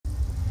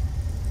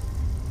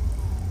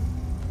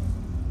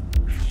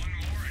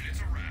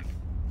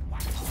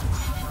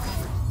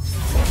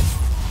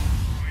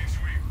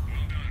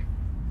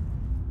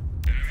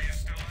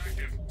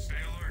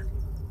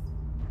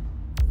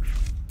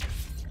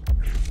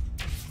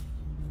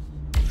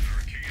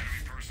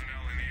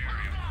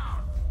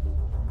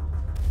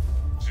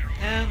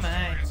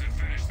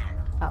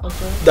Atlas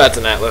there? That's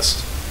an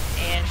Atlas.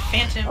 And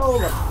Phantom. Oh,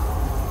 look.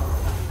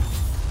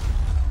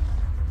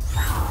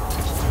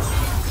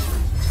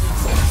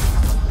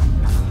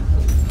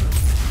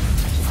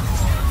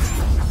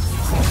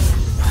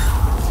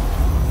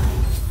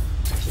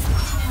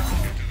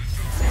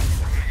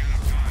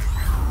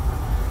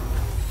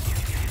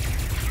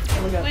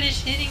 Oh, we got. What is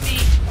hitting me?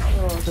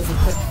 Oh, it doesn't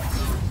fit.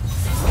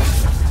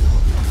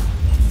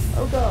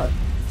 Oh god.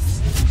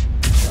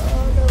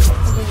 Oh no.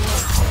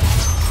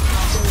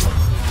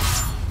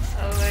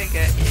 Oh, I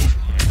got you.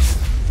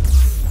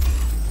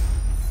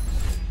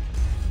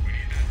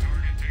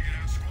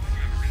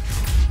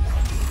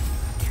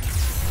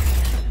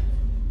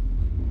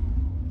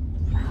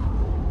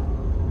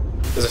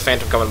 There's a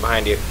Phantom coming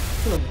behind you.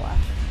 To the black.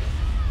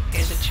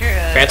 Here's a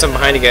turret. Phantom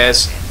behind you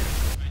guys.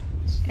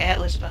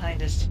 Atlas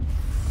behind us.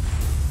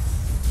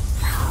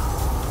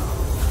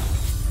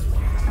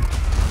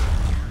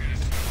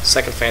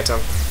 Second Phantom.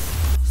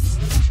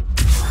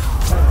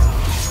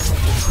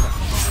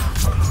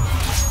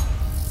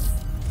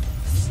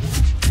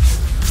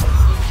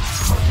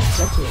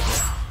 That's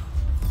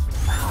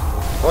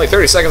it. Only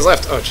 30 seconds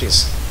left. Oh,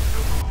 jeez.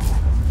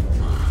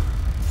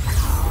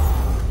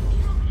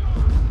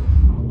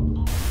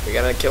 We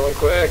gotta kill him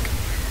quick.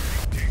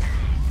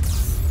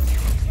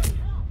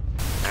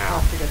 Oh, Ow.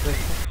 forget this.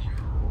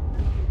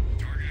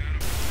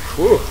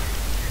 Whew.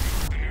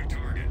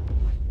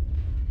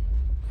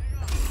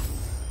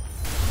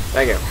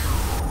 Thank you.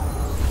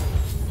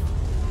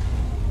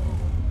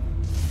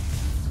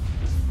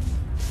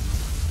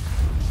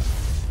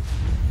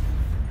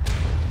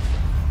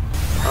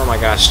 Oh my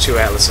gosh, 2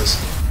 Atlases.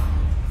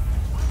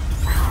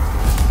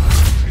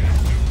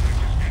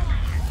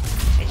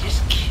 I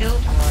just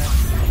killed one.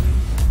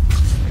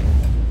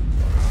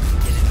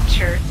 Is it a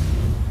turret?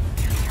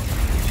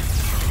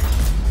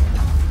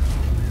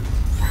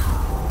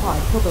 Oh, I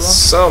killed the wrong.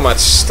 So much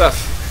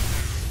stuff.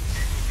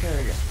 There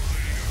we go.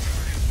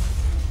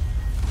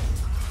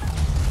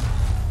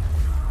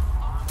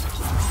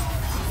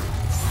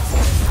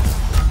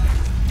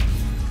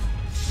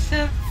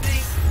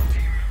 Something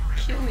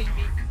killing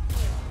me.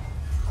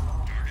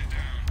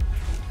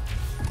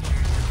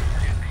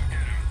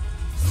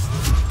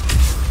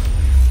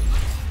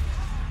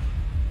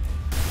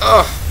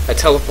 Oh, I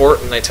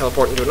teleport and I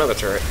teleport into another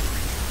turret.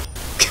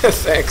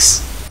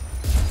 Thanks.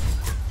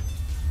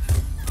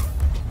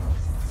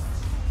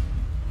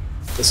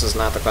 This is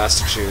not the class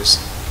to choose.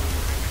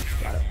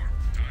 Got it.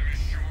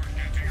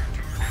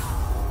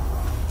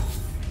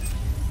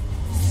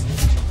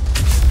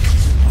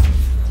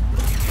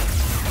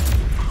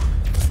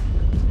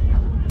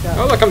 Got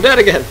Oh it. look, I'm dead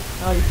again.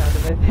 Oh, you found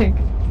it, I think.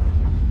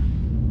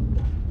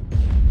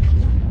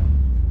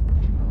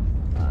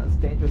 It's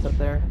dangerous up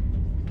there.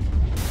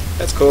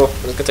 That's cool.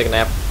 I'm just gonna take a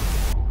nap.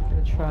 I'm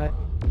gonna try.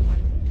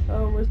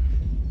 Oh, where's...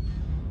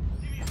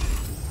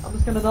 I'm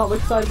just gonna not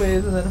look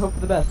sideways and then hope for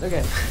the best.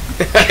 Okay.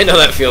 I know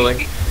that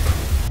feeling.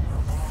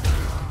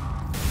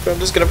 But I'm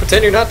just gonna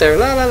pretend you're not there.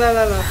 La la la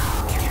la la.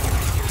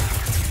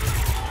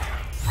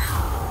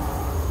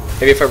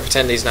 Maybe if I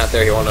pretend he's not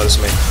there, he won't notice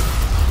me.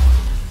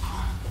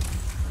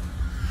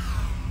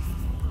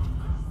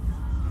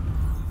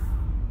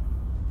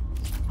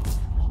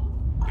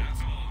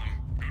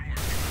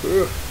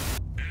 Whew.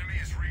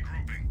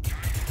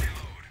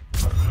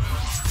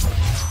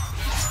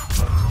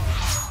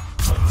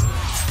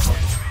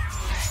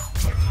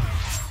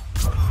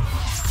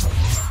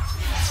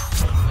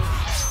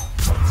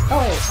 Oh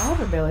wait, I have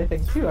a melee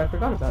thing too. I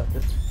forgot about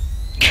this.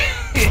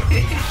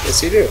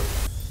 Yes, you do.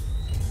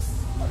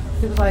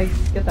 Because if I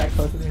get that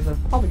close, it means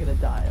I'm probably gonna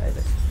die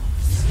either.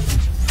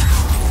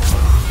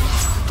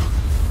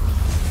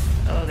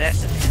 Oh,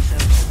 that's a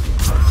Phantom.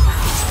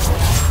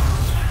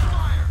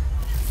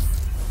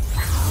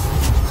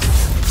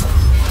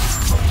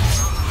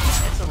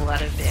 That's a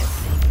lot of bad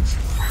things.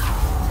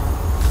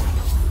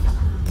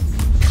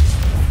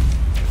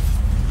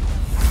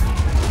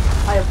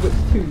 I have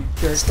whips too,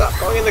 jerk. Stop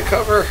going into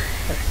cover.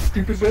 That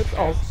stupid whips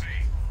also.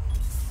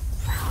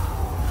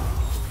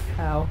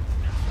 Ow.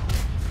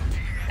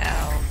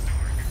 Ow.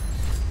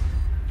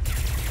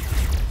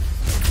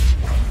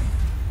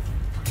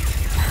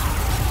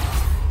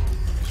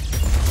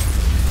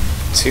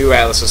 Two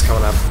Atlases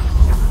coming up.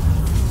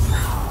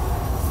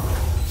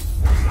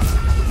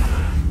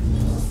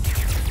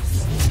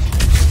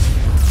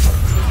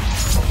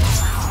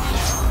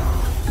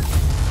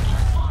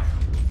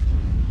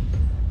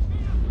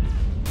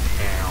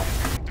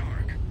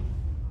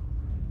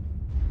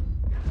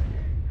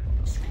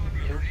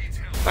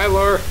 Hi,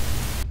 Laura.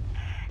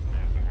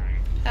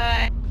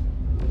 Hi.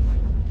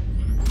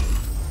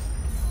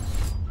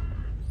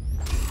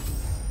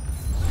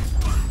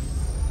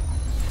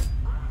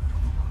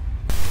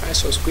 Hi,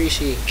 so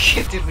squishy.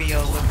 Did we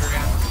all look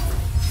around?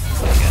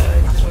 Oh my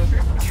god, it's over.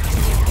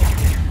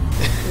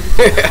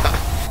 Yeah.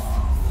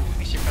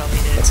 We should probably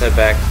do Let's head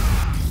back.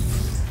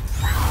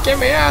 Get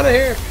me out of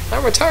here!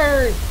 I'm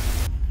retired!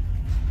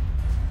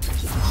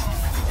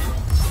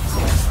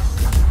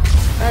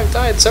 I've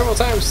died several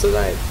times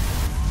tonight.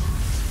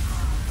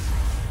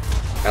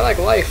 I like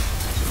life.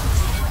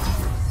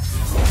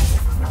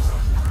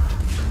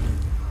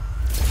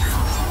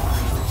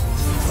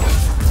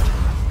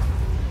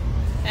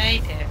 Hey,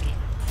 Peppy.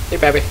 Hey,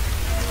 Peppy.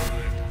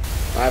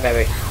 Bye,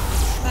 Peppy.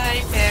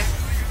 Bye, Pep.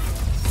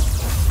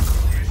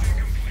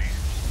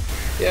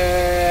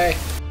 Yay!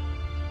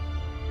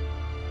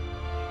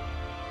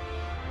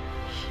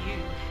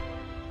 Phew.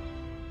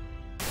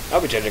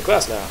 I'll be changing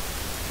class now.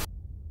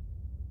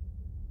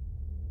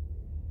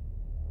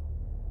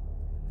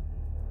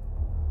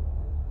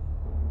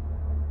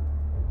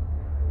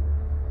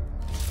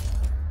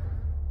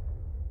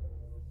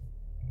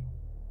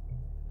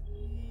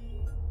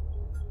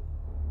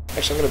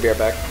 Actually, I'm gonna be right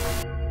back.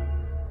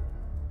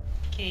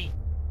 Okay.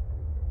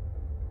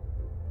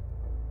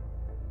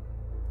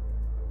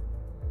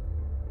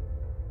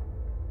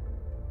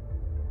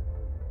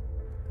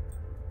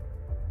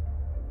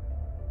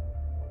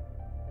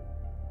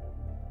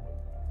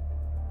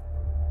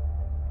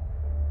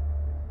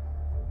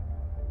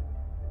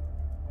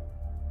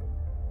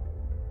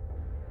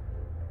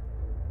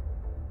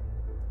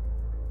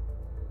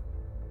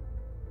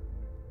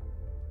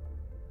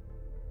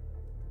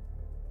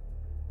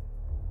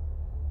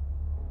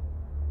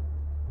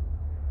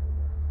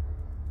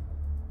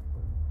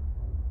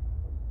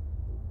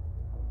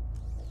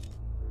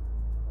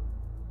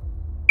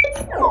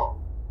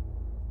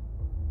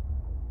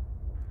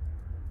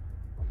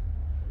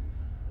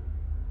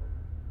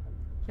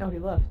 Oh, he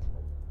left.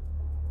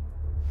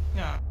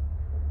 No.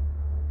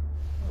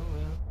 Oh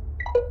well.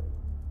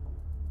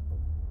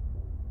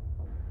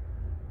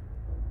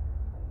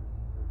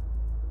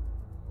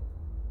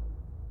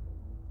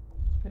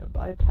 I'm gonna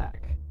buy a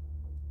pack.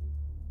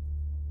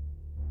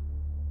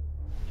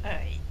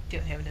 I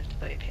don't have enough to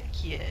buy a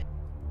pack yet.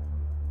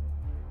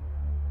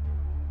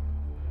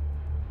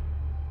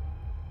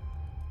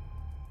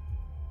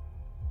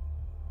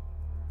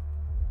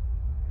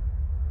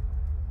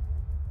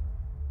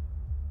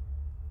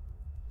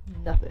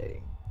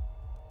 Nothing.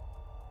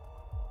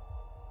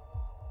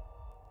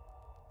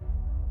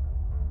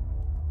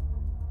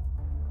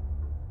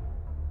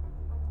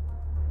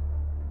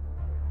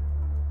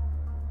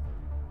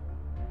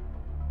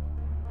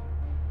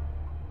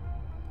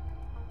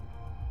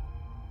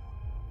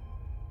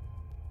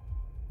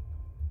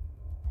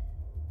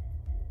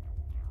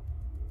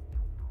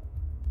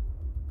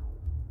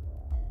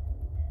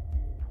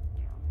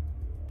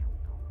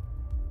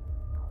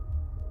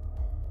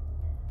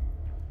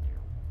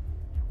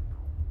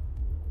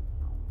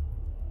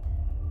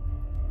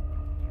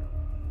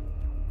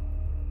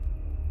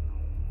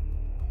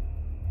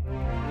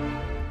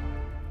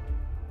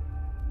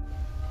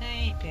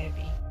 Hey,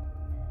 Peppy.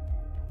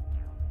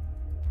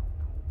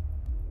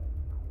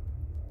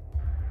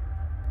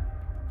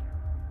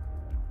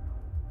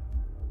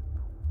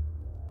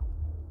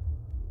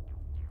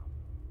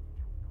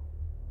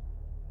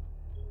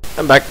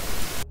 I'm back.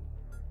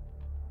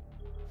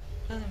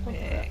 I'm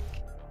back.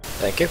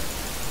 Thank you.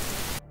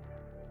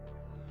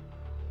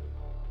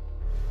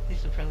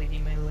 This will probably be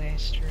my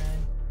last run.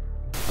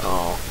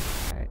 Oh,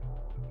 Alright.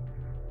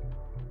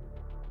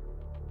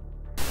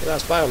 hey,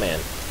 that's Bioman.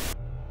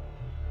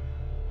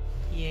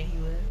 Yeah, he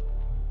left.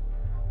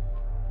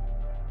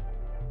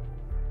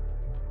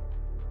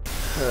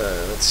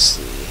 Let's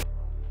see.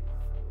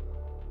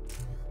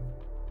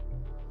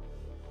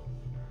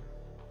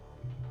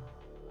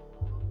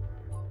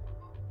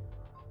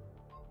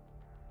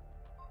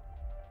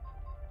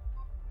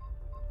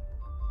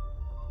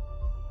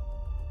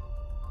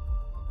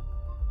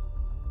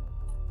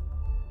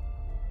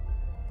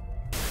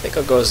 I think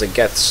I'll go as the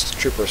Geth's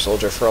Trooper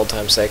Soldier for old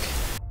time's sake.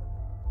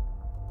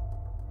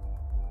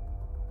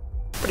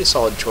 Pretty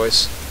solid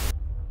choice.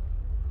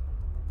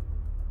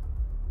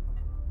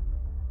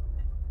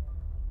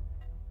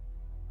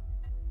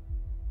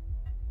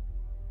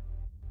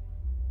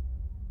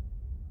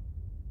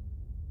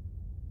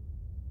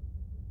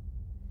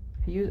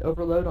 If you use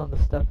overload on the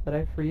stuff that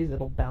I freeze,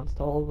 it'll bounce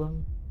to all of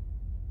them.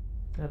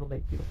 And it'll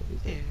make beautiful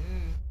music.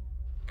 Ooh.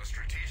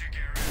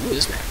 Ooh,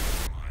 this map.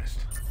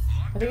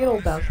 I think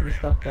it'll bounce to the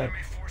stuff that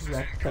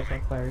Rex sets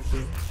on fire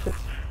too.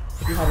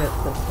 If you have it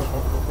set for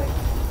multiple things.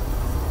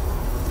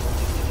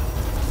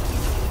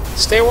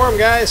 Stay warm,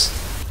 guys!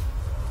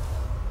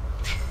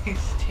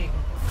 Stay.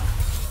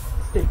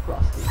 Stay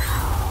frosty.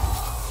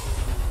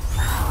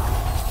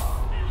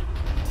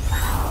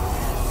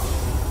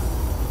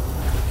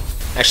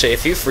 Actually,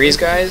 if you freeze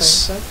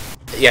guys...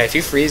 Yeah, if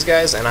you freeze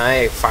guys and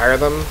I fire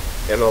them,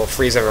 it'll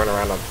freeze everyone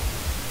around them.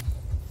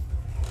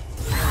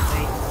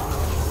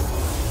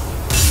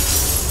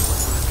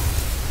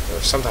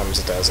 Or sometimes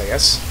it does, I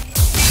guess.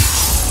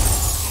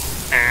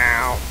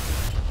 Ow.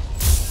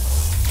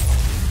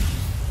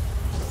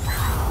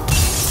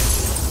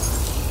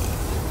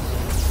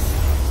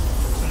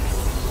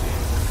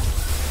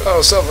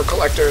 Oh, silver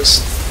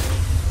collectors.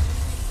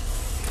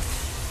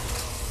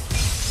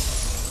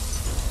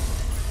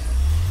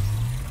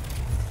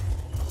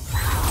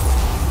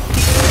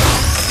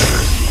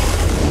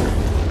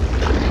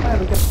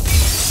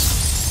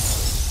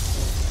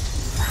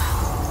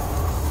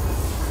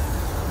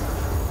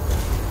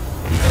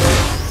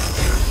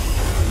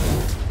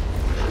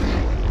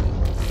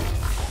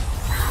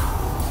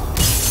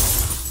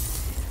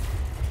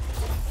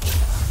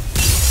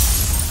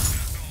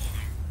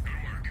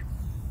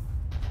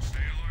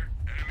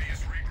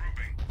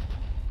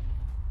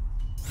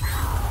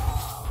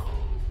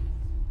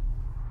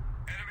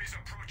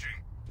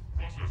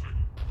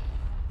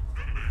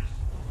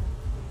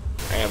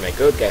 my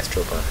good Geth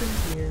Trooper.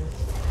 Nothing here.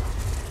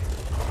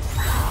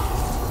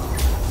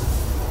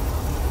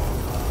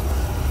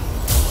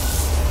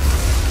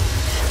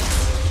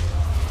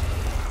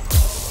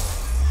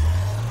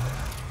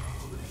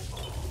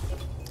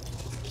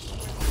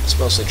 It's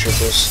mostly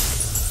troopers.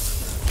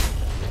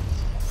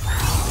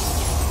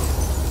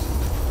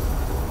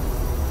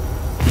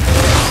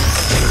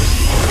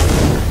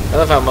 I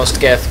love how most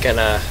Geth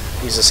can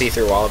use the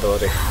see-through wall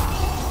ability.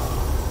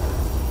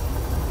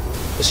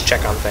 Just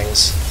check on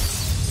things.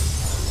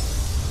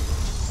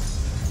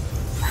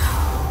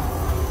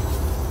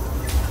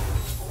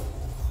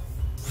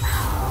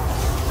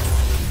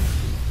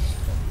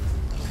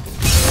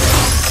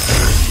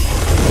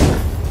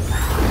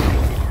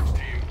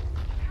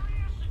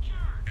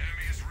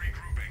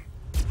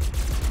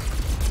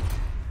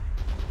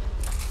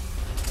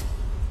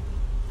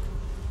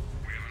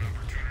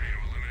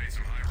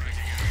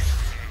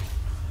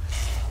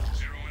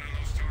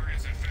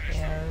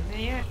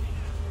 Yeah.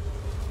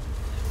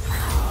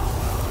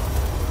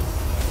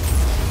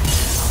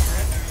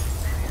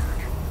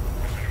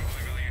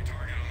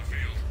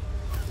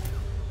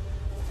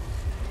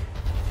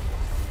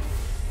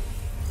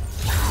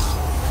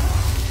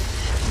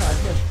 Not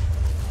good.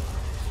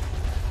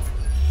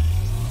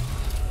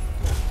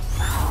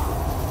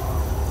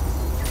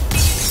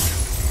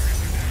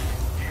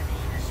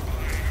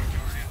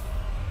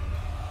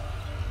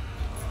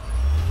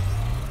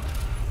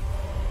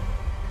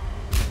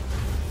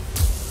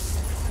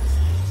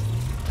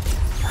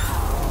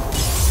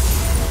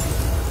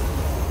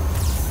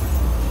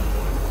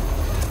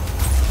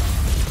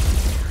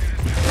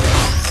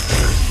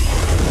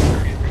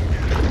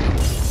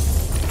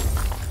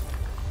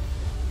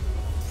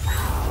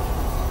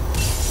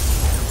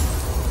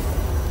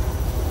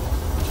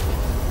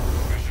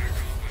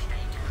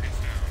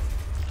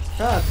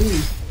 Ah,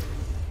 bees.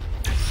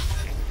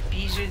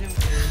 Bees are the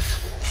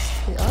worst.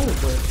 They are the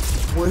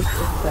worst. Worst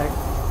insect.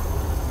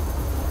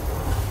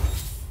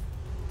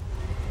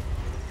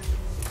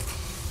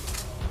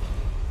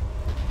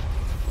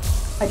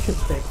 I should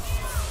think.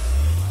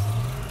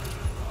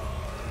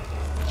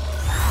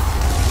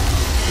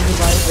 These are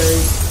my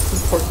very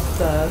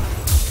important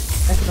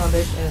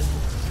economic and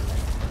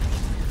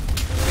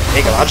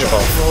Ecological.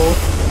 role.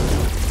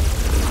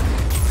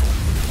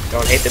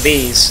 Don't hate the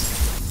bees.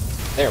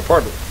 They're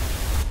important.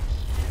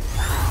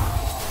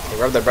 They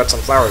rub their butts on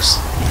flowers.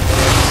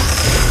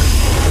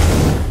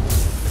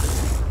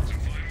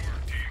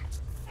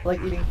 I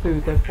like eating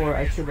food, therefore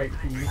I should like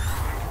bees.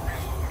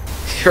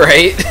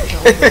 Right?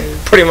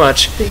 Pretty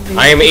much.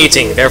 I am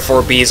eating,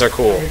 therefore bees are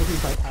cool.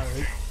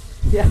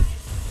 Yeah.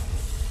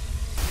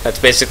 That's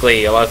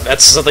basically a lot.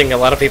 That's something a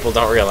lot of people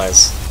don't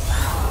realize.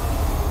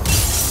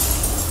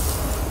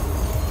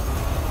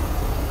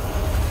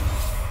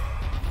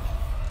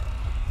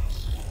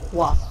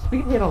 Wasps.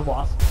 We can hit on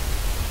wasps.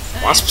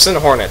 Wasps and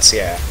hornets,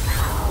 yeah.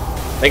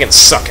 They can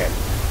suck it.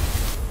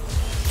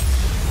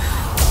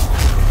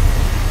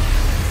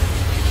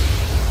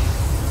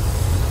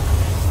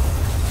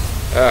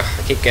 Ugh,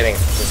 I keep getting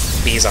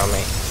the bees on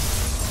me.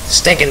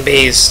 Stinking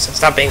bees!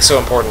 Stop being so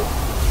important.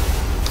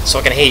 So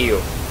I can hate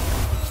you.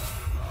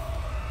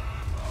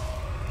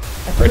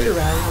 I turned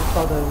around and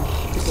saw the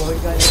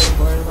glowing guy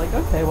anymore, and I'm like,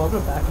 okay, well, I'm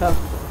gonna back up.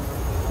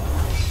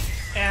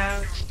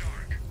 Ouch.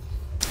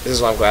 This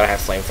is why I'm glad I have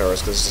flamethrowers,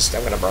 because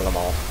I'm gonna burn them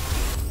all.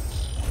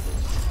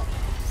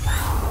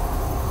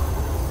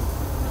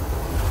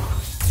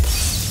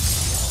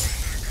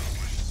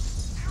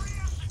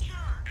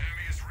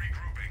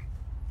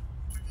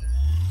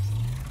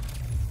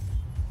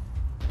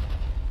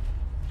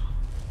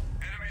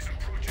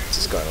 This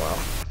is going well.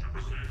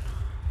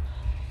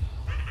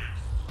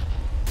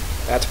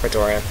 That's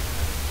Praetorian.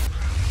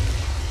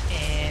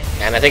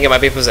 And I think it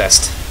might be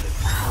possessed.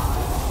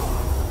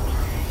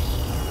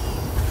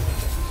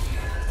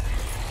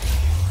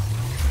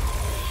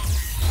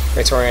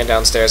 Praetorian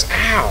downstairs.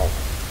 Ow!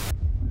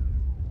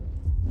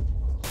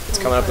 It's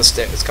coming up the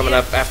stairs. It's coming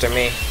up after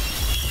me.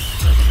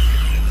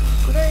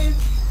 Grenade!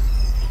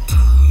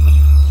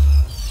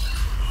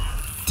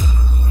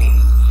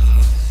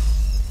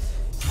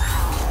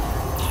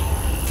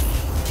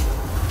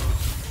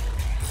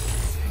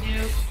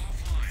 Nope.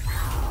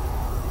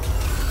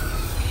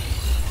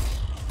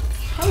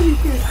 How are you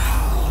here?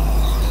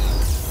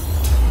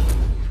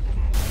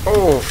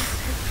 Oh!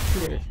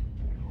 Here.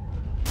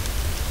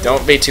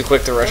 Don't be too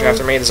quick to rush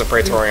after me. There's a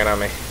Praetorian on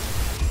me.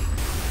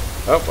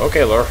 Oh,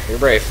 okay, Lore. You're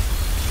brave.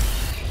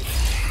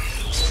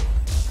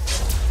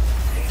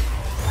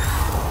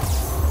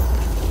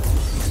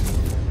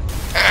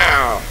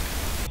 Ow!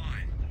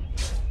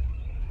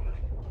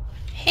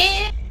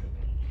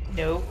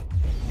 Nope.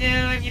 No,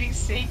 I'm getting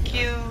sick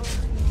killed.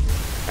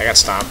 I got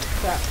stomped.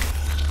 Crap.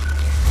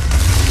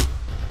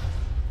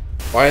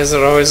 Why is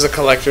it always the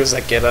collectors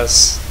that get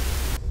us?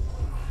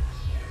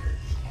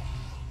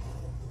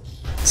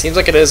 Seems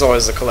like it is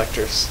always the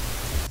collectors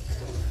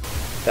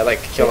that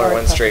like kill They our are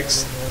win tougher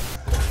streaks. than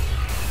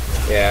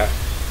this. Yeah.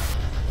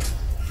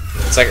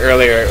 It's like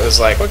earlier it was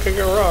like, what could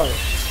go wrong?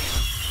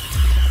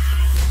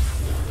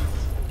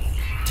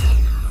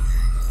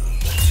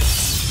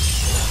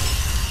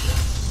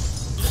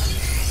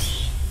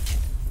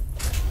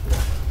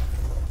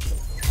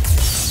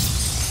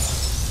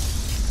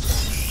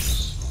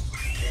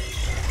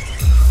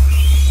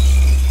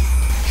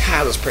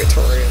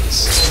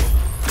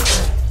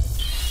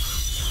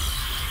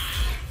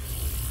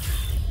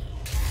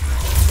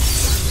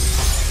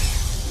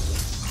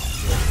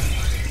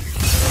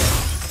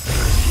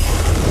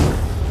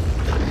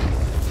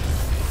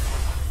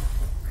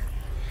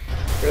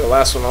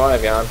 last one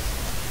alive, Jan.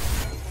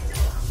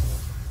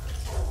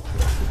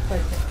 Just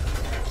like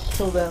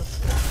kill them.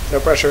 No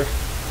pressure.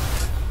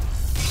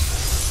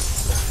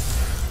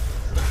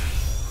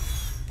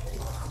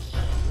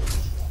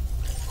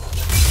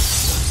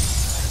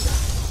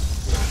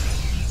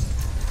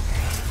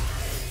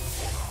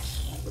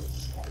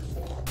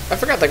 I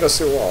forgot that goes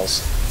through walls.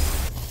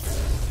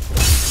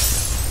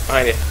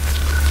 Behind you.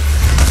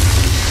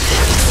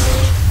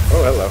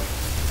 Oh, hello.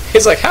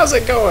 He's like, how's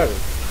it going?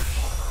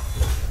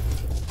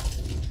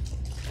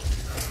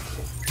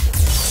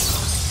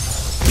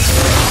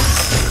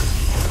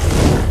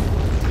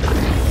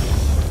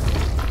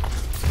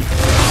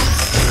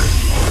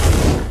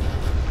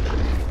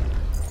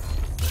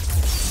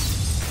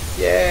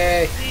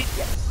 Yay!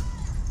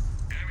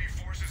 Enemy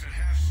forces at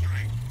half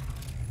strength.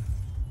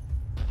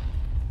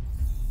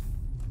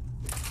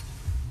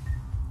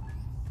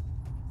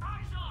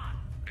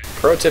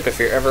 Pro tip if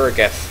you're ever a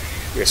Geth.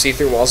 Your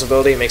see-through walls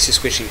ability makes you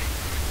squishy.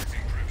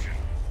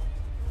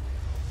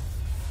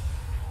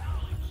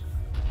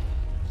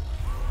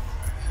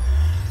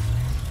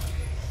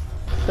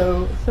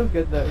 So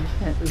good though, you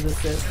can't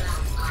resist it.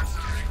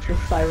 The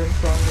siren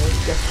song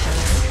with Death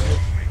Cannon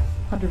with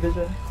Hunter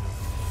Vision.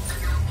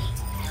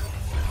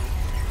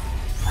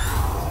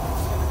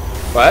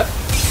 What?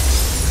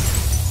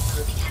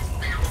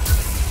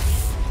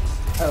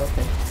 Oh,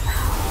 okay.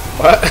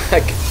 What?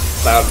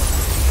 Loud.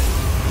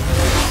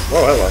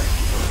 Whoa, hello.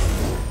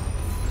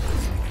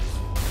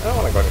 I don't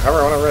want to go in cover,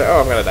 I want to really... Oh,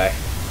 I'm gonna die.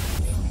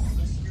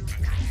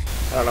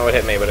 I don't know what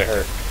hit me, but it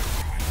hurt.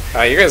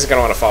 You guys are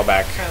gonna want to fall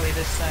back. Probably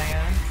the Scion.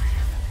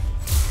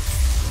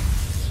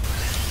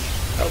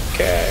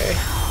 Okay.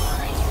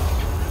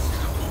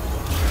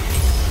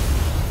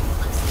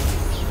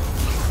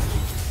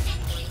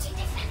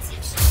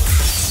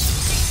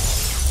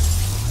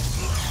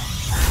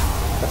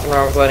 Nothing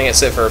wrong with letting it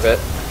sit for a bit.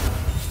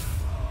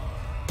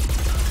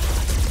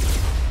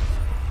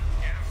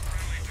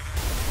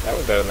 That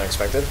was better than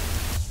expected.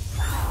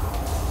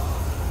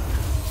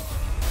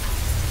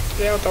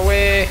 Get out the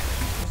way!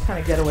 Kind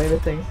of get away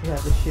with things to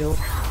have the shield.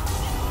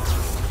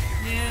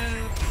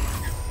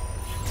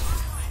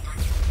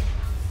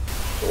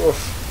 Oof.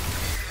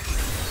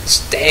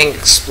 This dang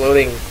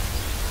exploding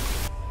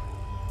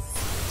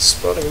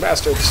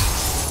bastards.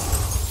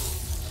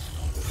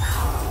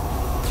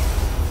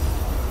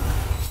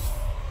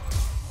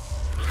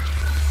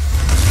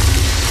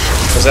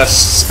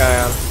 Possessed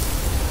Scion.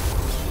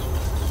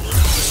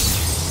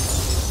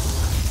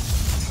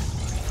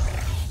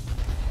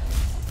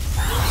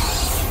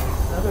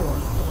 Another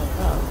one. Oh my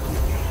god.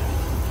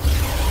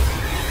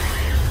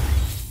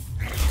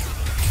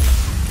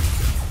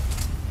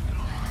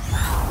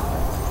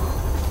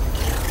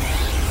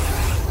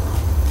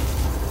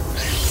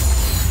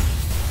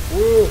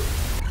 Woo!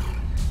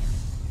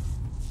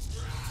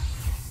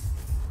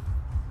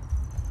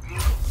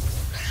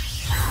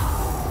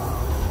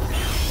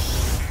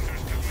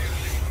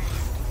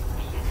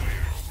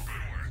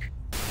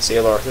 See,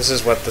 Lore, this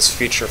is what this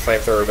future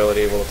flamethrower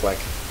ability will look like.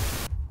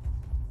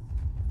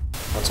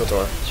 Once with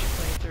door.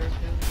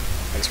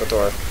 Once with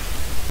door.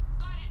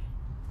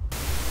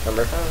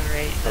 Remember? Oh,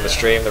 right. On the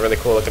stream, the really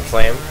cool looking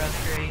flame.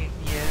 Rough grade,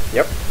 yeah.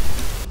 Yep.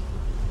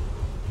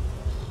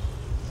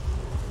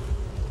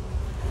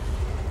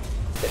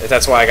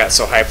 That's why I got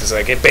so hyped. Is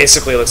like it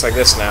basically looks like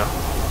this now.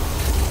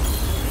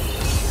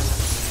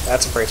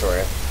 That's a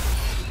Praetorian.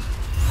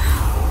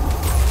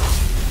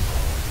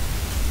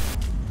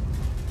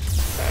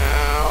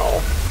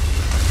 Ow.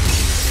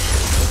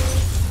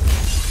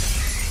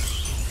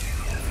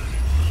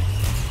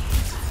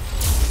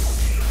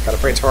 Got a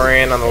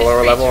Praetorian on the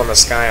lower level and the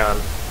Scion.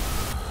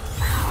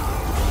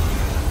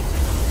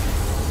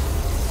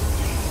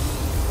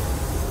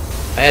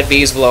 I had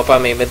bees blow up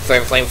on me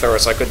mid-flame flamethrower,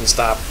 so I couldn't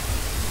stop.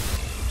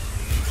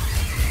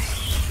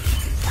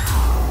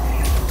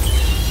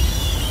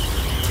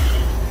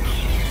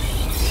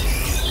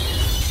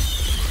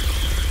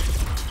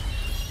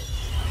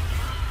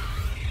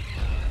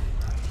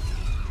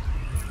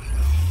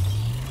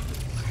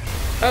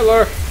 Hi,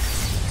 Lore.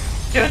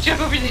 Don't jump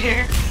over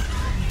there!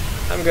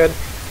 I'm good.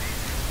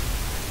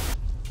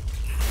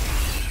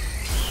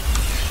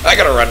 I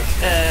gotta run.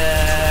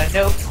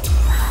 Nope.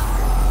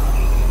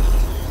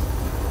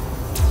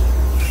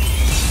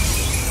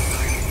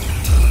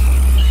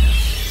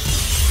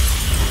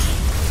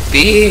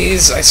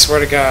 Bees! I swear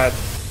to God.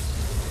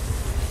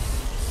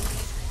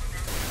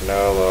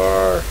 No,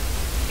 Lore.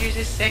 Here's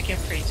a second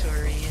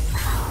Praetorian.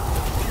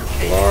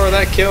 Lore,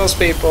 that kills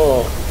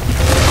people.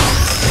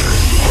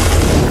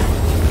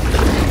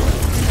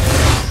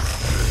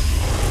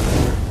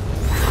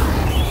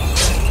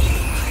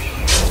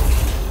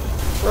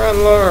 Run,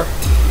 Lore.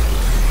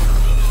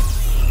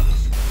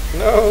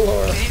 No,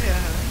 Lore.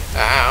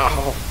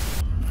 Ow.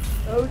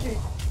 Oh gee.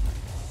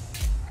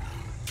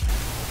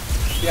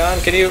 Jan,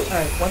 can you...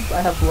 Alright, once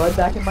I have blood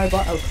back in my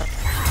body. Oh crap.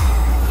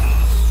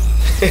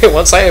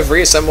 Once I have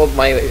reassembled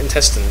my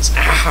intestines.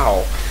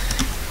 Ow.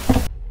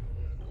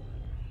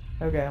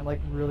 Okay, I'm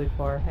like really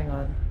far. Hang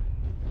on.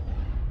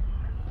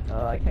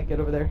 I can't get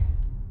over there.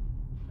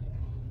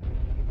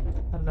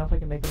 I don't know if I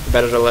can make them.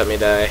 Better to let me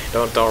die.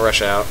 Don't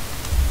rush out.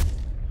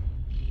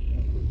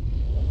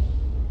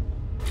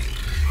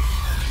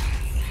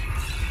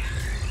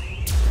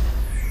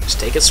 Just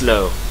take it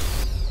slow.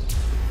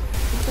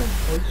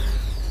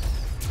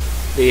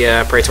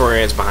 The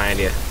Praetorian's behind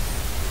you.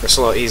 Or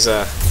slow. He's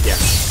yeah.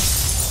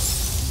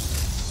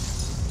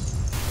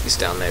 He's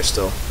down there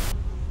still.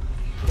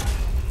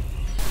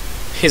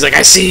 He's like,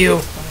 I see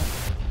you.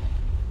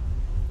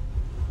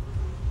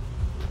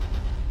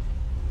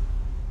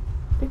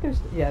 I think there's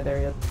there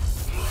he is.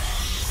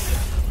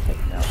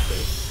 Taking out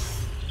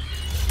please.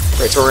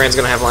 Praetorian's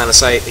gonna have line of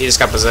sight. He just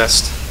got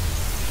possessed.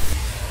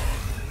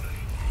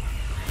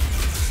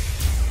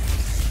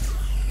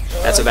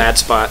 That's a bad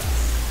spot.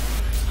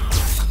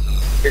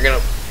 You're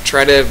gonna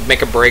try to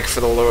make a break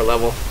for the lower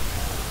level.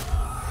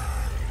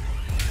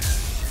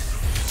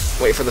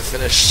 Wait for the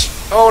finish.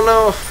 Oh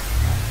no!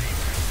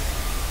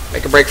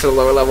 Make a break for the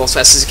lower level as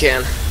fast as you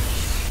can.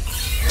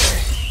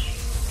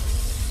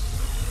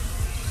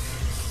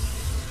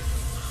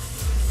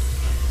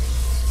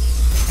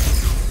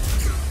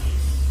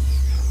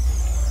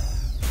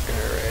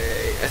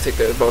 Alright, I think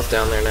they're both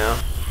down there now.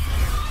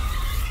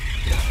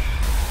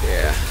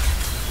 Yeah.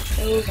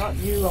 Oh, not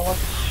you. I want.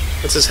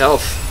 What's his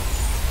health?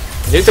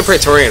 Nuke the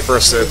Praetorian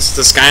first.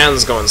 The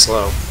Scion's going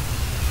slow.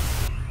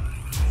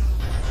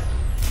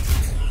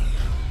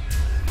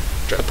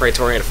 Try the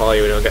Praetorian to follow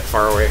you and he'll get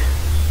far away.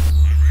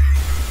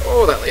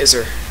 Oh, that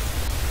laser.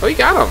 Oh, you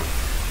got him.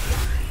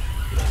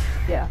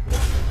 Yeah.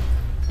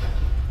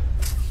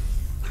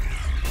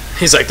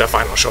 He's like the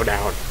final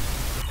showdown.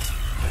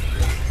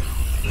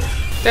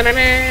 No,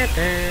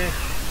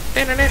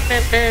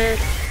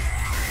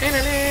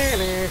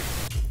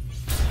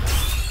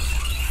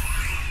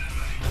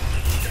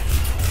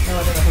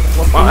 I don't know if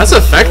I can. Wow, that's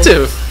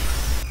effective.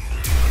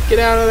 Get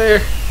out of there.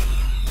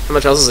 How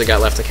much else has he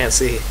got left? I can't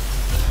see.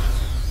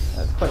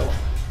 That's quite a lot.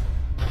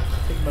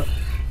 Big book.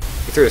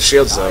 He threw the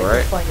shields though,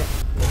 right? Flying it.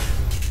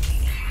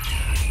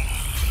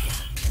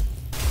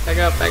 Back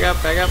up, back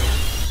up, back up.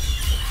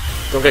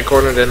 Don't get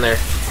cornered in there.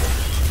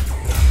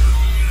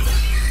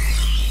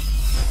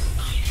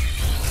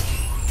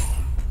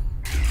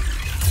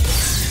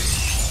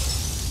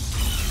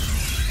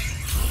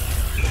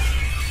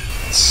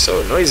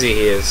 So noisy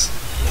he is.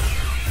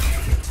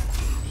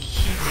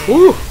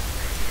 Whew!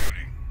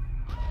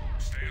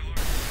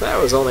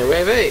 That was only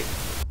wave 8.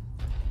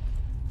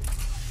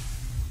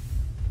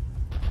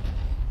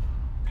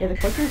 Yeah, the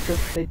clickers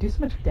just, they do so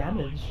much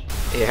damage.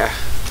 Yeah.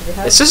 They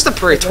have, It's just the like,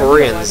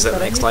 Praetorians that I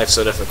makes mean? life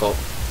so difficult.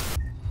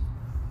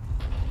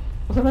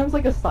 Sometimes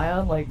like a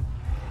Scion, like,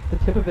 the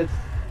tip of its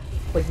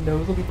like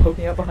nose will be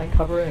poking out behind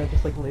cover and it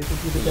just like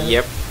lasers you to death.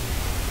 Yep.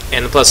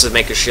 And plus it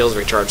make your shields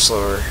recharge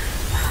slower.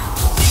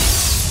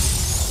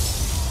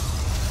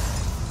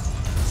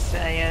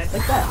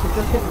 Like that, so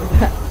just hit me with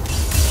that.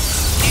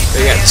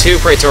 We got 2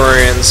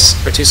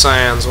 Praetorians, or 2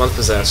 Scions, 1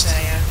 possessed.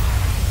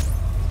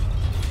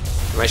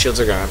 My shields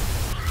are gone.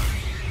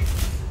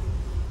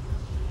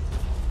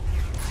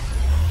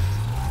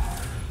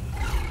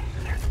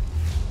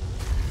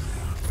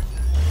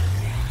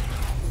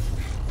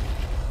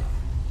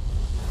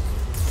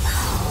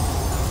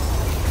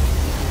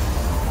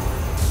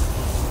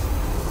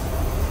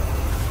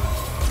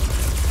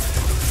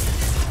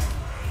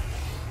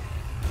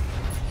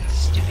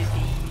 Stupid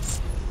bees.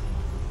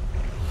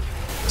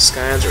 The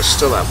Scions are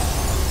still up.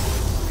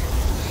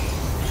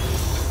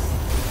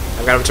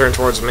 I've got them turned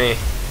towards me.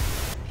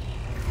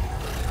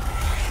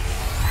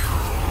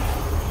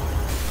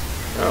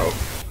 Oh.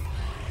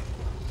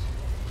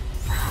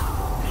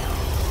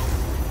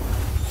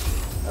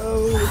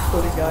 Oh,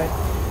 exploding guy.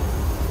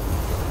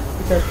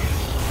 Okay.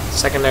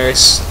 Secondary,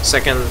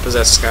 second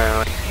possessed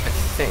Scion, I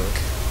think.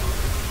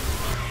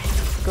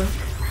 Go.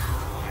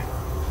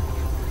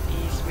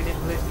 Bees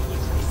wouldn't let me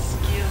use my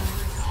skills.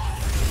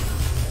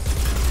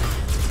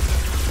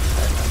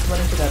 Run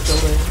into that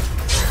building.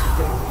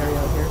 Getting carried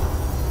out here.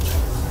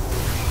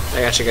 I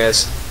got you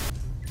guys.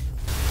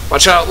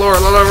 Watch out, Laura,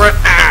 Laura, run!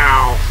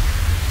 Ow!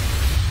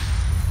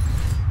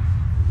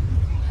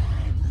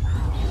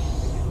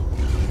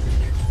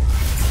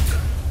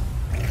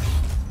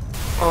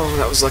 Oh,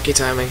 that was lucky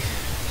timing.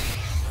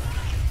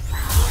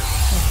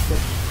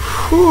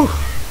 Whew!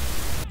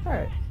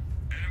 Alright.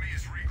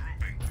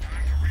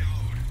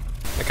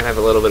 I can have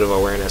a little bit of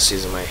awareness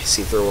using my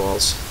see-through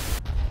walls.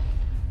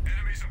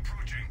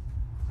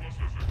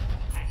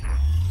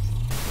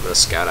 I'm gonna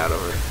scout out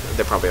over.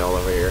 They're probably all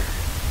over here.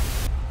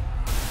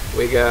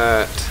 We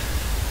got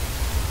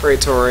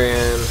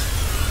Praetorian,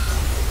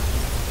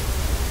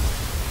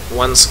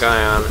 1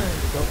 Scion.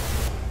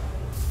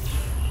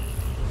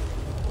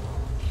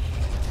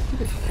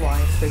 Stupid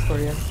flying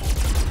Praetorian.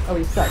 Oh,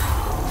 he's stuck.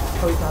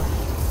 Oh, he's not.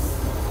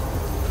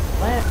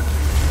 Land.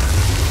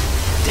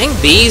 Dang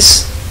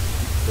bees!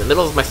 In the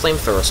middle of my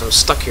flamethrower, so I'm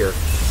stuck here.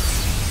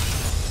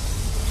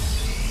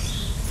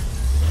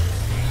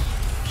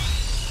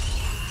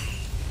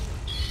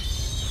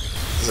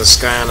 There's a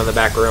Scion in the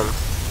back room.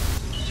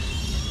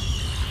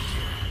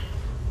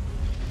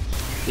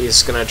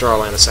 He's gonna draw a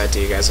line of sight to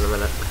you guys in a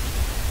minute.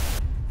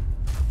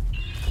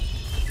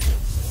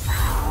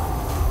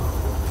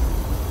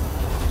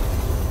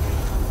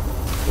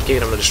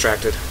 keeping him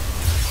distracted.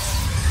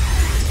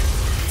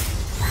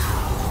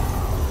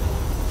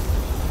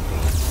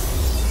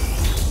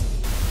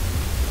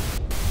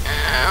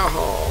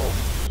 Ow.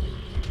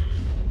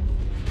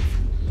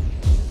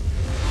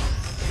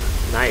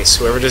 Nice.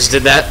 Whoever just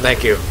did that,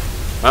 thank you.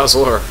 That was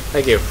Lore.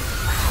 Thank you.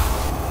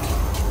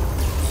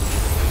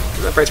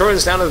 The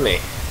Praetorian's down with me.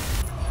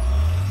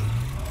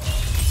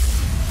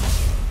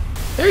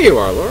 There you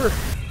are, Lore.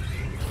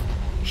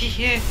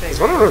 Yes, I was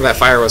wondering where that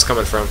fire was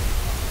coming from.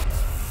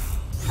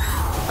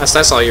 Last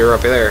I saw you were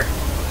up there.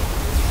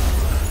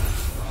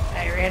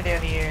 I ran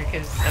down here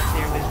because up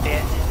there was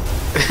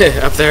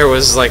bad. Up there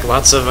was like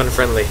lots of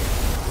unfriendly.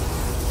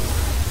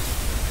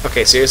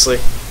 Okay, seriously.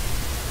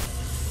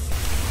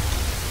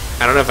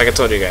 I don't know if I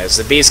told you guys.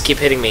 The bees keep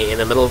hitting me in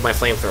the middle of my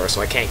flamethrower,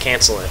 so I can't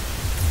cancel it.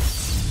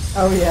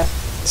 Oh yeah.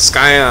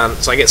 Scion,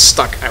 so I get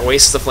stuck. I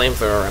waste the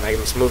flamethrower, and I'm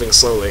just moving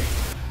slowly.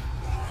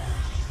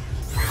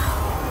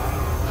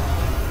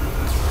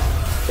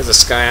 There's a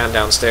Scion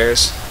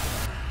downstairs.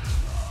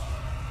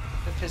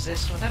 The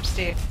possessed one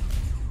upstairs.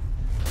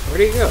 Where'd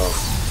he go?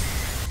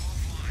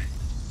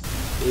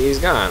 He's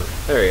gone.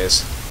 There he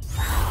is.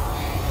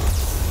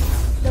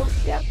 Nope.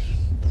 Yep.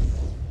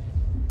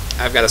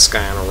 I've got a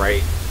Scion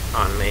right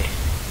on me.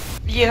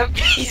 Yep,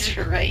 he's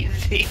right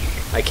there.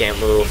 I can't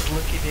move. He's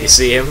looking at You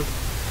see him?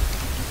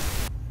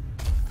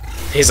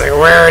 He's like,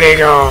 where'd he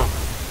go?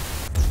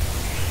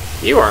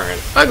 You are an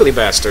ugly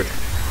bastard.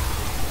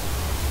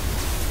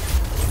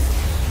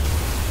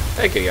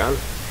 Thank you, Jan.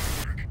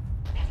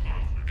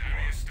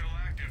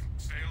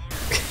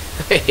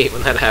 I hate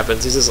when that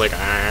happens. He's just like,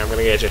 I'm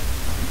gonna get you.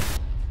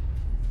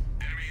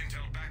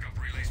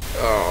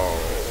 Oh.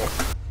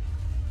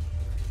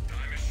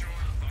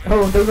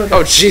 Oh, those are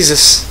Oh,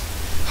 Jesus.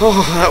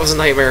 Oh, that was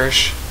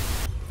nightmarish.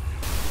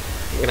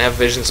 I'm gonna have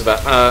visions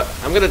about...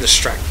 I'm gonna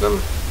distract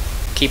them.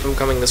 Keep them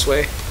coming this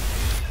way.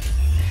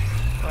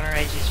 Or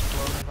I just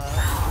blow him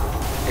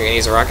up. You're gonna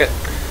use a rocket?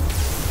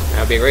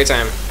 That'd be a great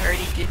time. I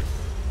already did.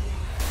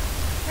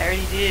 I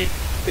already did.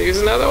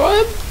 Use another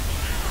one?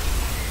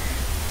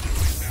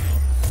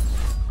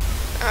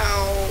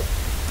 Ow.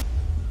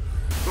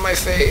 My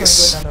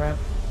face. Down the ramp.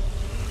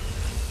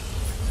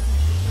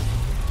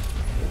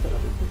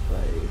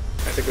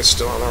 I think they're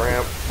still on the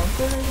ramp.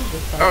 Bunker, maybe?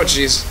 This side? Oh,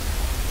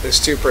 jeez. There's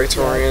two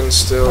Praetorians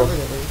still. Covered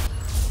at least.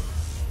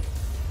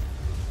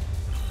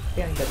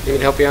 Can't get You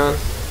need help, Jan?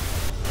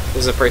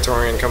 There's a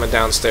Praetorian coming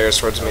downstairs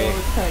towards me. Oh,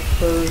 it's kind of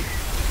close.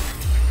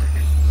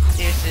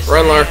 There's this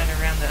Run, Lore.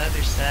 Scion around the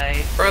other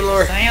side. Run,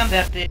 Lore. Scion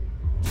up there.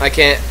 I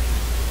can't.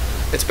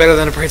 It's better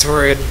than a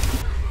Praetorian.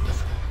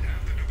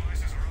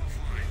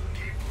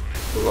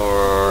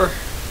 Lore.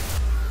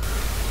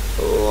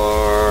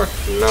 Lore.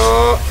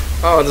 No.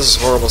 Oh, this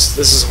is horrible. This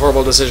is a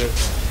horrible decision.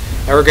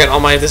 I regret all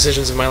my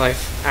decisions in my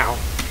life. Ow.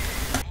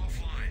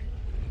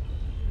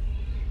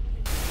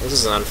 This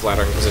is an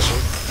unflattering position.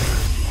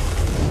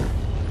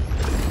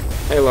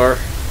 Hey, Lore.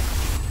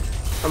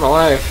 I'm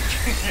alive.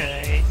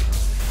 Right.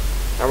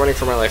 I'm running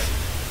for my life.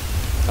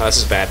 Oh, this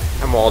is bad.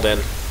 I'm walled in.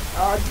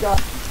 Oh,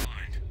 God.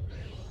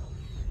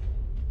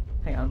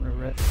 Hang on,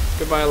 remember it.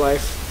 Goodbye,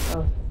 life.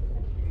 Oh.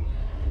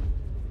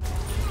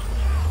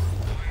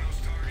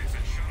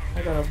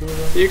 I gotta move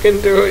him. You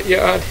can do it,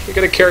 Jan. You're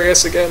gonna carry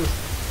us again.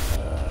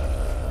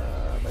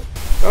 But,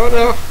 Oh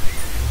no.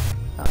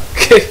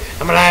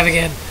 I'm alive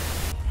again.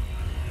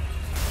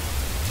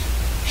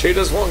 She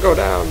just won't go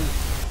down.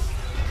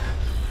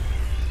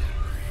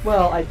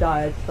 well, I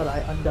died, but I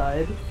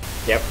undied.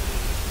 Yep.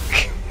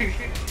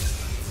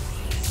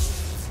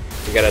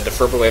 You got a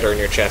defibrillator in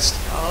your chest.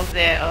 All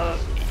that. Oh,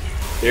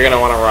 You're gonna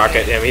want to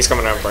rocket him. He's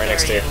coming up right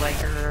next to you.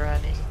 like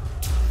running.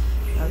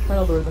 I'm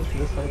trying to lure them to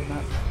this side of the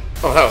map.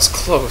 Oh, that was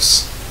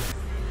close.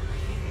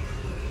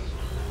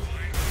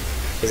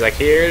 He's like,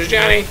 here's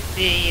Johnny.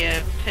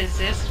 The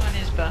possessed one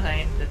is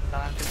behind the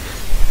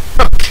non-possessed.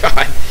 Oh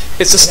god.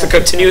 It's just a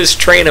continuous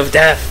train of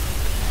death.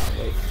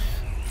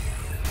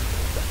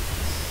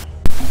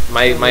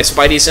 My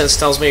spidey sense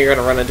tells me you're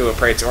gonna run into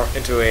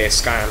a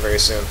Scion very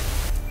soon.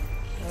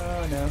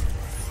 Oh no.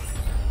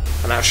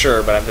 I'm not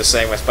sure, but I'm just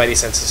saying my spidey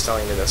sense is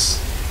telling me this.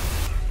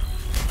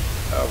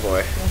 Oh boy.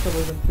 I have to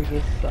lure them to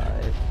this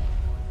side.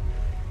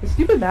 The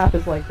stupid map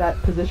is like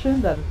that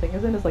position that the thing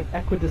is in is like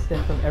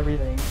equidistant from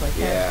everything. So I can't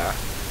Yeah.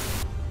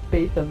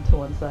 bait them to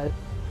one side.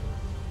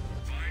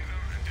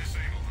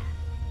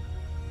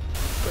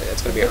 But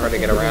it's gonna be hard to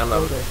get around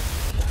them.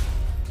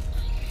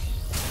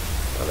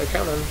 Oh, they're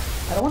coming.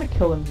 I don't want to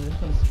kill them, they're just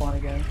gonna spawn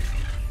again.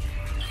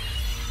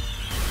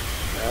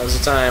 Now's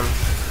the time.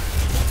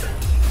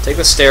 Take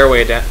the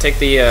stairway down. Take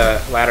the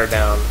ladder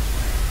down.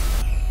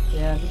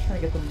 Yeah, I'm just trying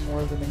to get them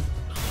more than me.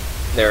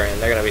 They're in.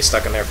 They're gonna be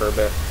stuck in there for a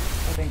bit.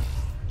 I think.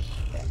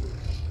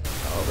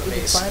 Oh, the We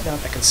can maze. find them.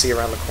 I can see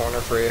around the corner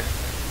for you.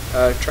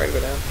 Try to go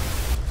down.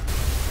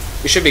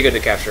 We should be good to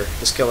capture.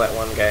 Just kill that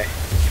one guy.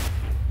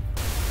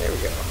 There we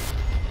go.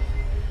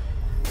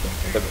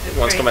 The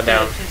one's coming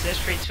down. The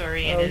possessed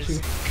Praetorian Oh, is.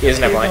 shoot. He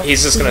doesn't have line.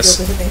 He's just gonna.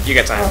 You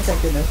got Oh, time.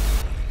 thank goodness.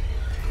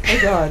 Oh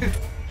god.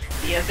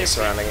 The other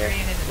Surrounding it.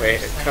 Praetorian and Wait,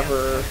 another Scion.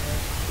 cover.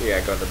 Yeah,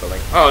 go to the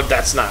building. Oh,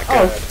 that's not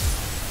good.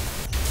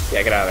 Oh.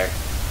 Yeah, get out of there.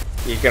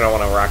 You're gonna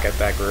want to rocket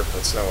that group.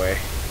 That's no way.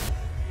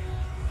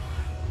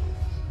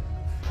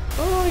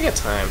 Oh, you got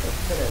time.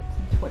 A minute,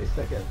 20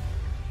 seconds.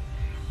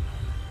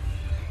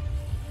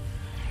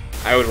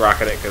 I would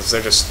rocket it because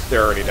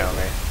they're already down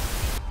there.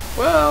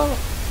 Well,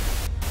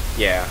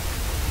 yeah.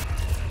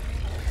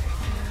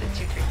 The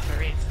two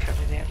Victorians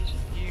coming after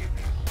you.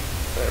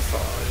 They're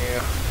following you.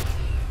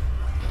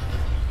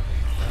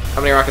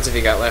 How many rockets have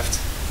you got left?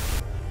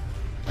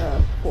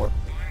 4.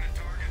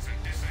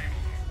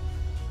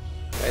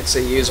 I'd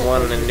say use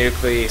one and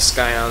nuke the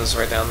Scions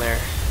right down there.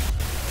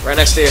 Right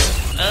next to you.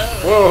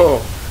 Oh.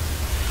 Whoa!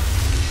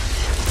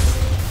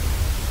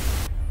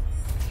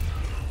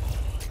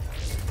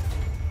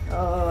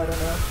 Oh, I don't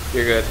know.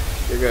 You're good.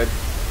 You're good.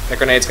 That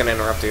grenade's gonna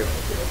interrupt you.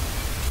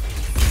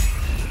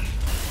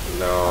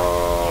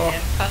 No. And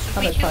I'm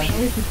possibly at kill time.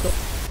 me.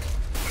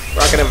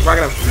 Rocket him,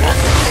 rocket him.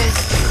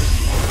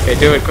 Okay,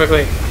 do it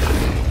quickly.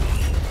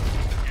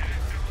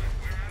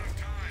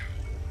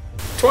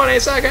 20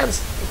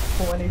 seconds!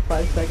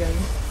 25 seconds.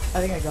 I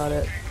think I got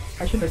it.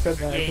 I shouldn't have said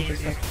that. I Yeah,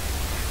 think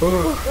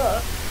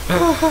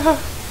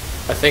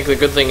I think the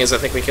good thing is I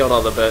think we killed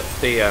all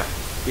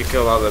you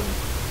killed all the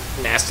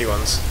nasty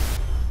ones.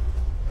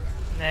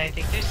 No, I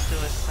think there's still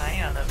a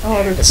Scion up Oh,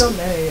 there. there's It's so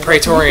many.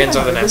 Praetorians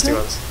are the Is nasty it?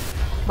 ones.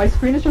 My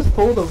screen is just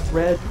full of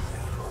red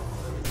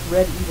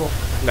evil.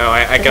 No,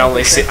 I can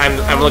only see.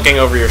 I'm looking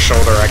over your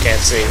shoulder. I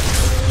can't see.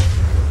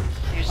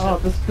 There's Oh, a-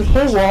 this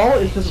whole wall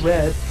is just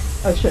red.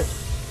 Oh shit.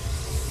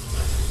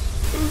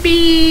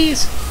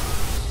 Bees.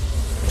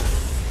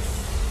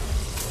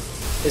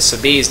 It's the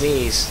bee's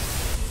knees.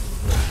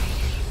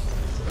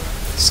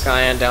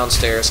 Skyan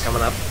downstairs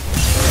coming up.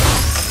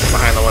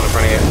 Behind the one in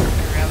front of you.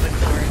 around the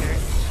corner.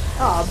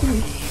 Ah,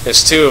 bees.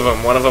 There's two of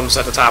them. One of them's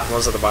at the top, and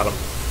one's at the bottom.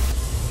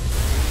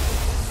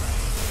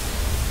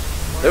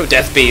 Oh,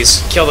 death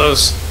bees. Kill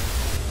those.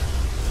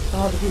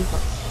 Oh, the bees.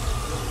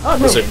 Oh, no.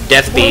 Those are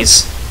death What?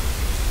 bees.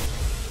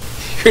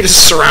 You're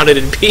just surrounded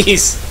in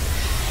bees.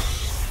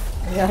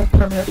 Yeah,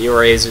 permanent.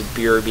 You're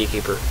a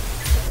beekeeper.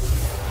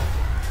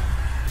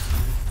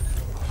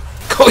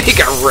 Oh, he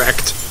got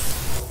wrecked.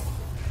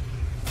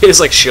 He was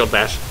like shield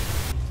bash.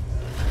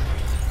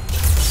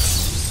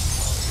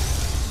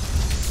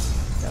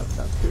 No,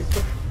 not too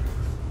quick.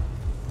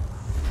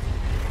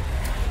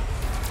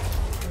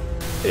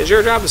 It's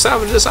your job to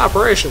salvage this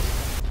operation.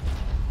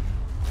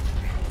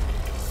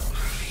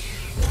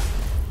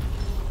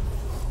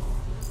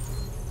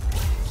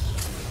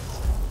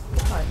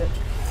 Behind it.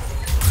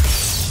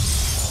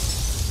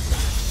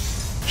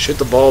 Shoot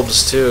the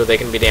bulbs too, they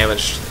can be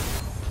damaged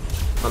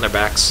on their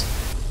backs.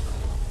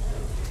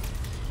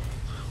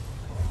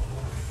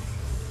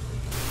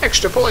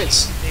 Extra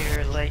points!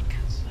 They're like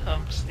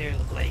humps, they're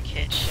like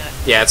headshot.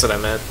 Yeah, that's what I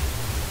meant.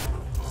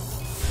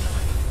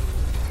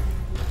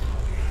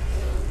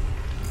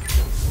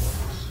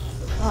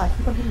 Ah, I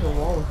keep on hitting the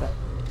wall with that.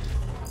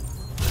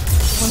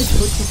 I want to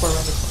go too far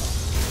around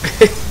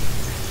the corner.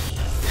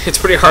 It's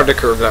pretty hard to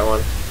curve that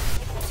one.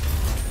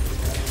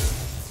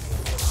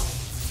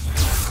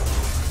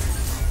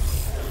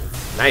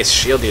 Nice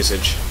shield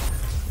usage.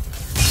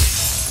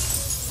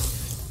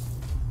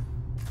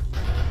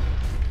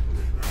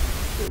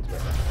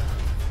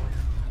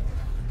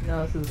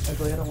 No, this is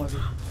ugly. I don't want to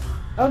be.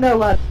 Oh no,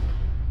 lad.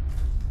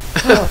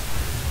 Oh.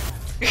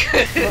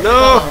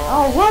 No!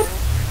 Oh,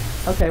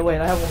 what? Okay, wait,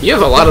 I have one. You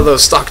have a lot of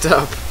those stocked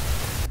up.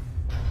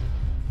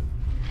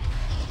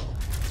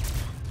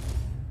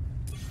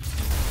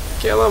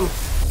 Kill him!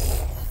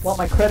 Want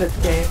my credits,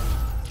 game.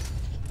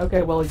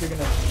 Okay, well, you're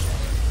gonna.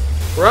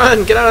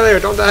 Run! Get out of there!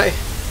 Don't die!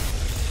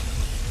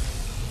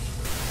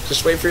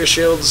 Just wait for your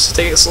shields.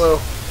 Take it slow.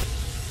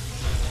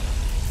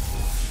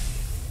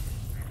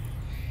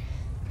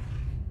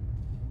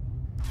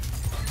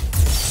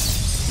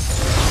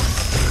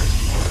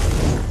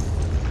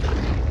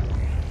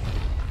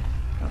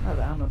 I don't have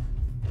ammo.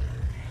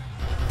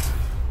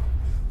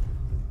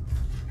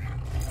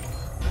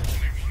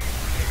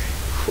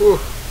 Whew.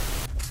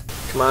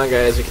 Come on,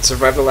 guys. We can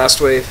survive the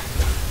last wave.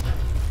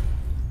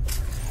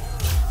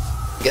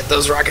 Get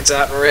those rockets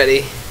out and ready.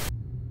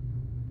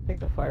 I think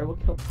the fire will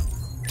kill.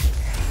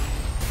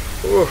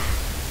 Whew.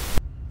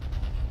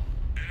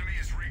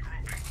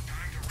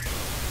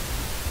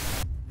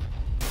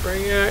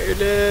 Bring out your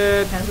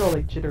dead. Hands are all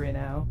like jittery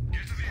now.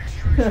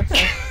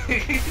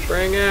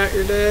 Bring out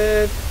your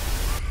dead.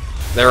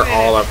 They're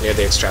all up near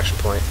the extraction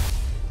point.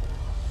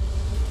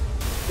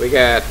 We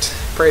got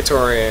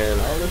Praetorian.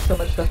 Oh, there's so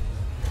much stuff.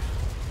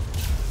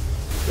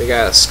 We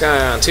got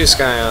Skyon, 2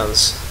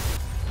 Skyons.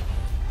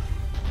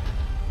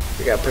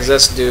 We got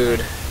Possessed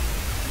Dude.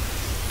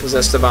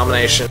 Possessed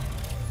Abomination.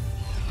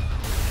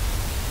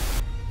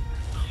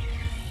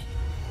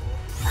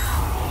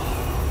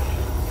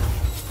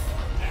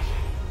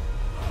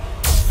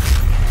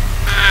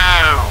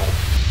 Ow!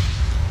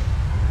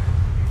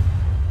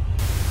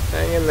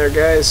 Hang in there,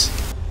 guys.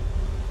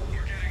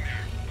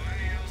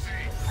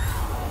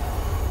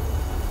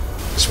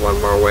 Just one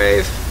more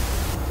wave.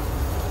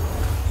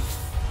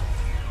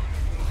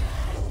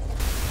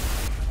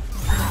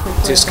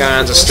 Two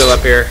Scions are still up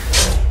here.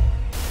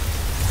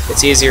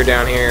 It's easier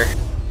down here.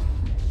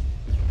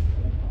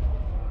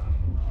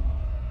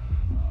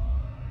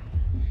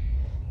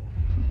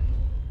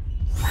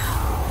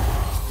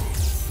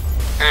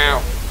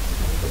 Ow.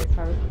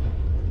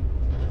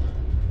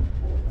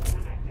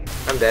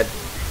 I'm dead.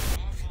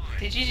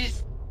 Did you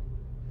just...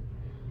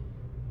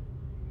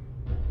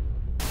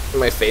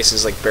 My face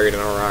is like buried in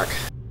a rock.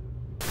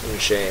 In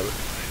shame.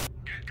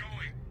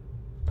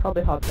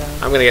 Probably hop down.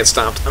 I'm gonna get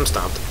stomped. I'm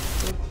stomped.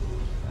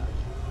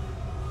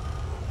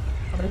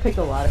 I'm gonna take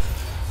the ladder.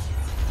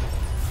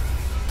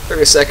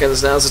 30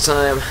 seconds, now's the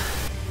time.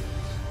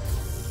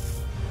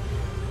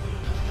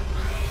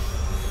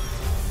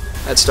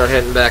 I'd start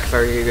heading back if I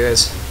were you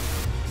guys.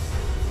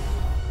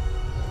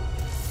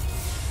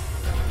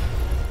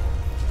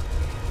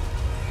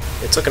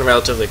 It's looking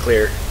relatively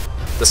clear.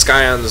 The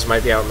Scions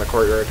might be out in the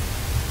courtyard.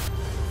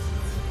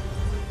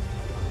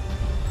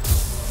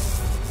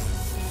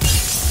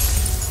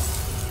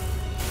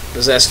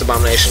 Possessed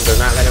Abomination does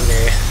not let him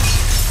near you.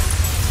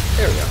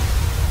 There we go.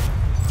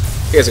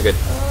 You guys are good.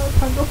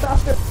 Time to go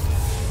faster.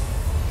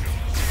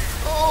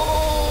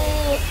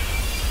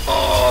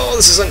 Oh,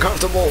 this is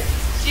uncomfortable.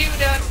 Shoot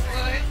on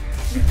one!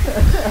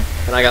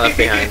 And I got left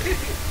behind.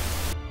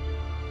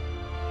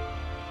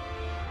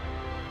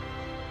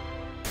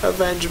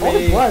 Avenge All the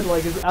me. blood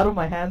like is out of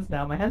my hands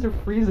now. My hands are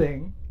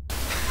freezing.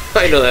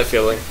 I know that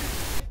feeling.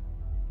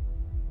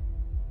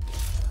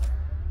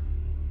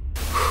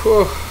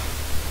 Whew.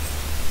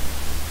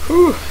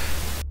 Whew.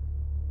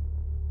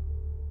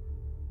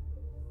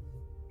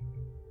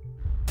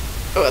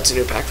 Oh, that's a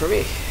new pack for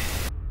me.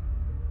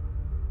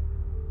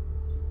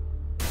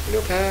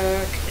 New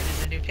pack. It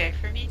is a new pack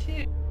for me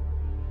too.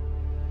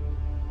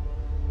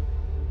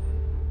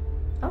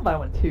 I'll buy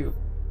one too.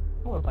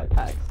 I wanna buy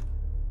packs.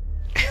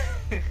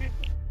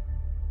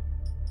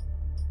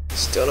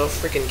 Still no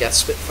freaking Geth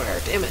Spitfire.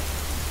 Damn it.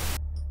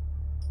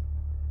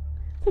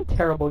 It's a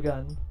terrible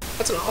gun.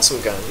 That's an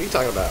awesome gun. What are you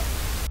talking about?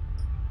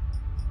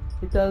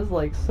 It does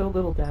like so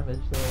little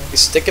damage though. You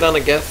stick it on a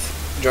Geth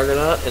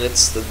Juggernaut, and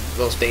it's the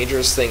most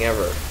dangerous thing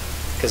ever.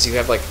 Because you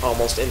have like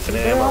almost infinite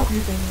They're ammo. off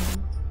using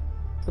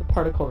the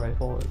particle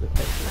rifle or the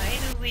type.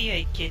 Finally,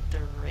 I get the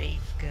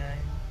Wraith gun.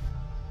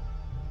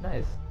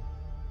 Nice.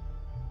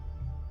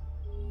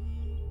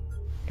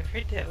 I've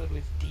heard that one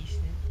was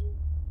decent.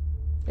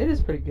 It is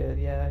pretty good,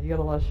 yeah. You got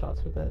a lot of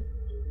shots with it.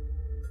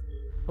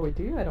 Oh wait,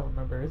 do you? I don't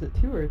remember. Is it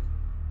 2 or...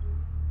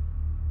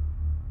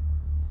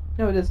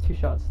 No, it is 2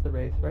 shots, the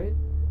Wraith, right?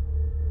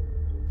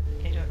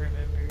 I don't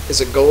remember. Is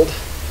it gold?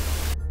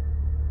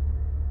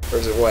 Or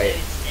is it white?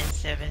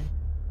 It's N7.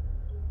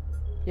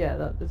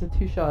 Yeah, it's a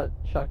 2-shot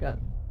shotgun.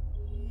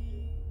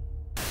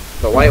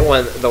 The white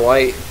one, the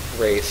white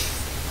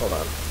Wraith. Hold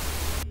on.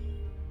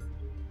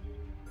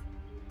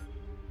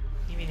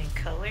 You mean in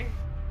color?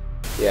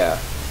 Yeah.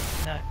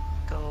 Not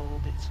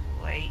gold, it's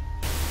white.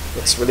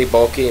 It's really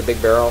bulky, a big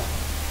barrel.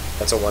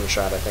 That's a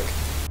 1-shot, I think.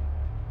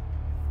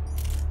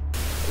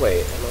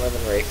 Wait,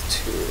 M11 Wraith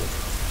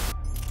 2.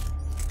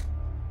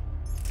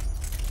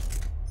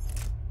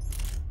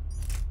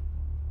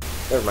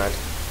 Never mind.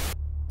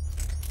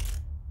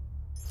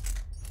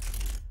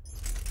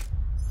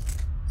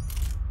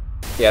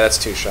 Yeah, that's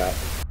 2-shot.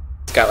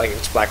 It's got like,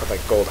 it's black with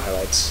like gold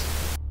highlights.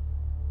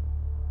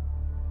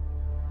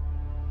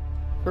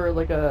 For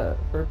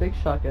a big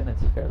shotgun,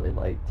 it's fairly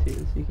light too,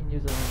 so you can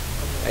use it on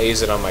I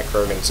use it on my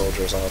Krogan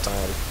soldiers all the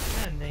time.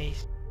 Oh,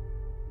 nice.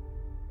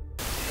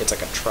 It's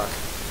like a truck.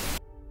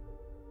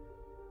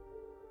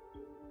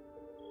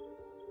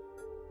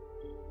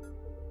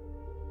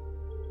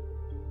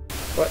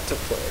 What to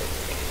play?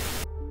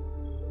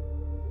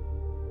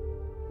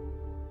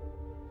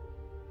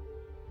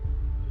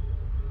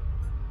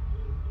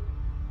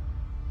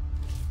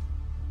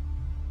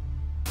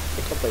 I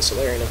think I'll play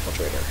Solarian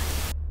Infiltrator.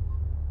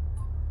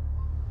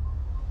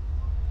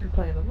 You're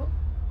playing another one?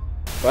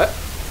 What?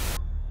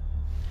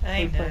 Are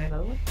you I'm playing not.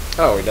 another one?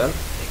 Oh, are we done?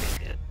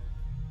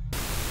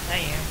 I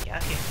am. Yeah, I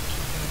can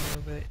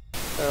keep going,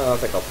 Oh, I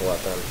think I'll pull out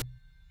then.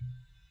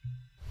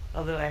 but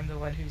although I'm the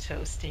one who's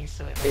hosting,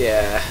 so it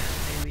Yeah,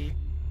 might leave.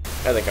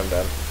 I think I'm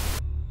done.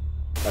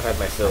 I've had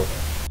my fill.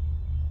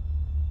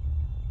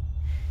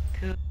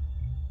 Cool.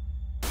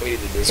 We need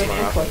to do So some more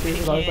many often.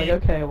 questions, I was like,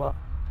 okay, well,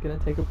 gonna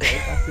take a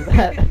break after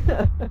that.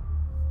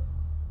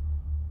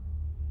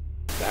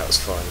 That was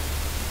fun.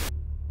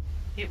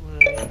 It was.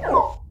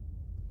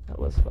 That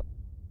was fun.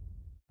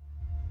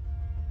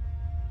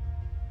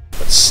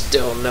 But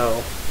still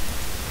no.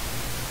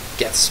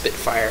 Geth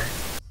Spitfire.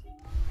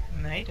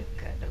 I don't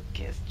got no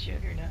guest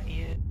Juggernaut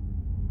yet.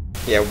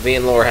 Yeah, me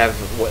and Laura have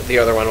what the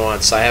other one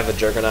wants. I have a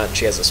Juggernaut and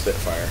she has a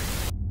Spitfire.